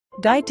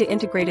Guide to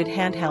Integrated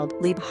Handheld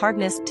Leeb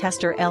Hardness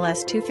Tester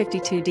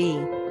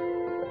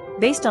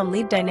LS252D. Based on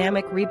Leeb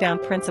Dynamic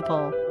Rebound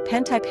Principle,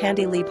 Pen-type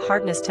Handy Leeb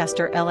Hardness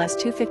Tester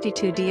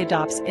LS252D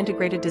adopts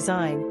integrated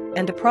design,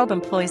 and the probe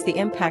employs the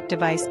impact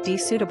device D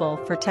suitable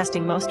for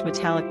testing most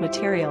metallic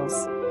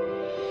materials.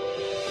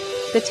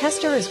 The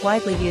tester is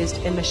widely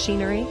used in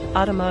machinery,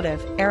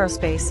 automotive,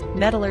 aerospace,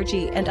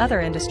 metallurgy, and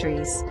other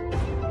industries.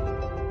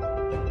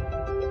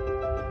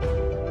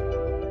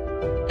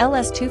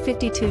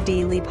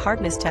 LS252D Leeb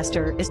Hardness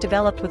Tester is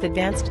developed with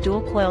advanced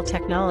dual-coil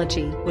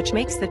technology, which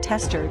makes the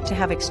tester to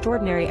have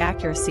extraordinary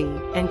accuracy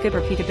and good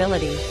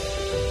repeatability.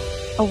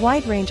 A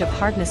wide range of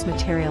hardness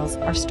materials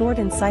are stored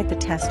inside the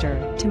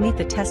tester to meet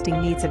the testing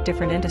needs of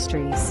different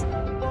industries.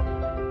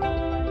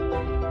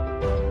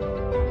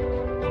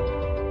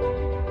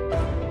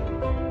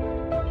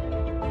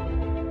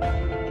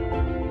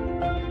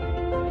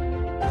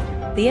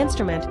 The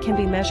instrument can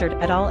be measured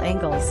at all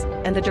angles,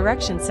 and the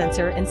direction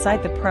sensor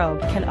inside the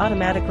probe can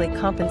automatically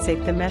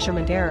compensate the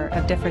measurement error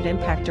of different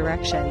impact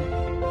direction.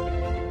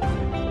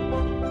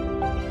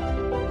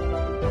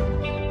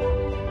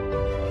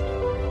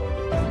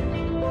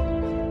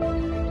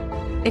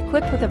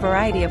 Equipped with a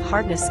variety of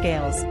hardness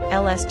scales,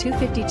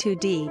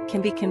 LS252D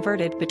can be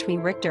converted between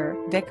Richter,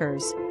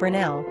 Vickers,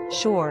 Brinell,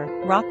 Shore,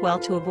 Rockwell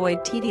to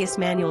avoid tedious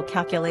manual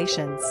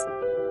calculations.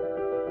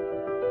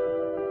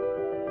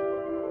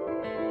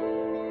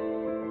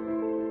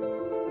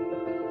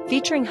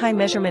 Featuring high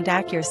measurement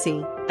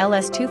accuracy,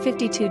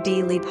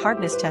 LS252D Leeb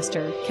Hardness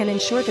Tester can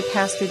ensure to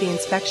pass through the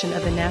inspection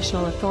of the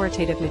National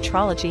Authoritative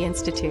Metrology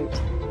Institute.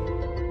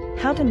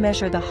 How to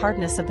measure the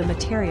hardness of the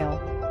material.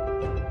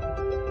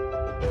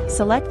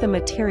 Select the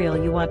material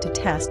you want to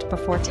test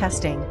before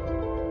testing.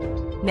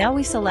 Now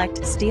we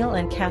select steel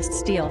and cast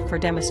steel for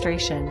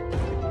demonstration.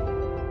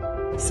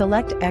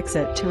 Select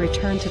Exit to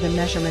return to the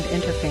measurement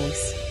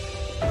interface.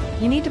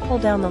 You need to pull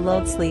down the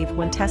load sleeve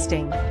when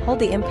testing, hold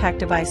the impact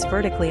device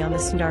vertically on the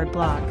standard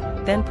block,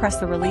 then press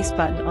the release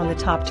button on the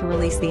top to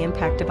release the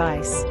impact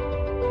device.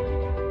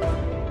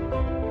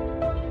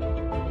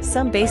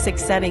 Some basic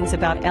settings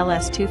about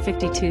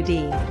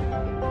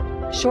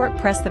LS252D. Short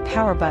press the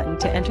power button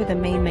to enter the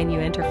main menu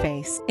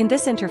interface. In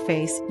this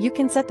interface, you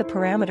can set the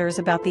parameters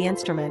about the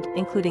instrument,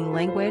 including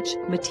language,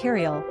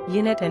 material,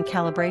 unit and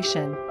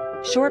calibration.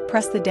 Short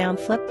press the down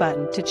flip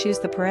button to choose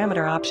the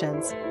parameter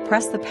options,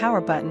 press the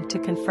power button to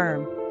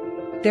confirm.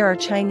 There are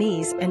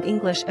Chinese and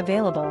English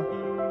available.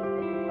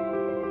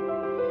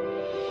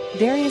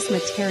 Various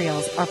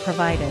materials are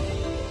provided.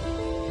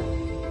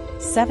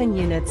 7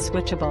 units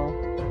switchable.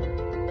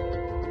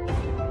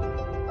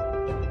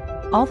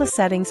 All the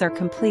settings are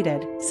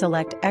completed,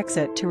 select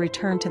Exit to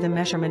return to the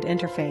measurement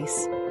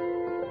interface.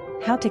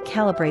 How to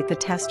calibrate the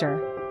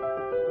tester.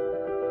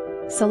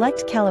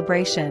 Select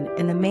Calibration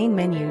in the main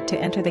menu to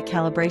enter the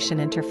calibration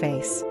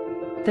interface.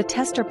 The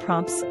tester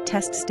prompts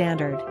Test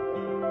Standard.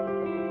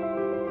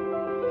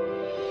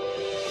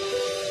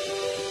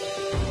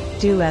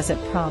 Do as it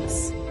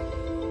prompts.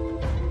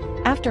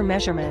 After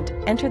measurement,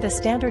 enter the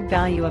standard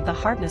value of the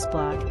hardness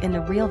block in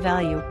the Real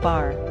Value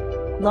bar.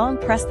 Long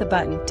press the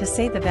button to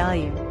save the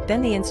value,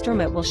 then the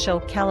instrument will show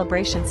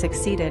Calibration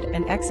Succeeded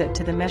and exit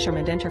to the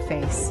measurement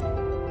interface.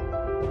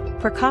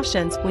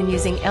 Precautions when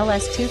using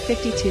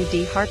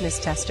LS252D hardness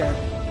tester.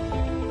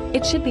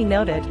 It should be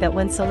noted that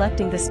when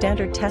selecting the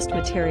standard test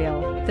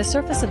material, the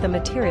surface of the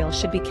material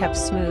should be kept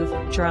smooth,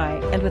 dry,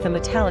 and with a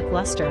metallic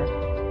luster.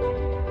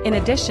 In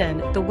addition,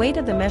 the weight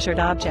of the measured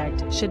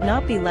object should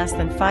not be less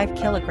than 5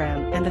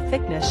 kg and the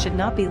thickness should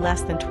not be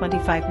less than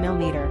 25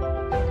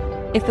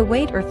 mm. If the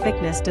weight or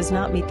thickness does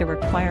not meet the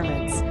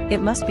requirements,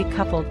 it must be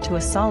coupled to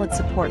a solid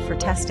support for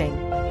testing.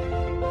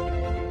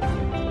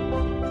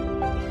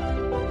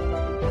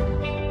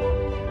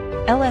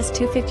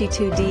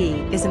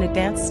 LS252D is an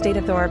advanced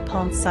state-of-the-art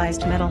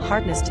palm-sized metal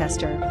hardness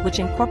tester which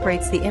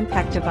incorporates the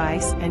impact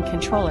device and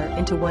controller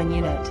into one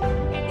unit.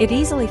 It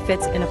easily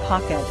fits in a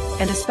pocket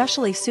and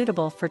especially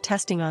suitable for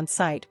testing on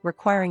site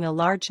requiring a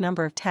large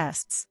number of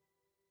tests.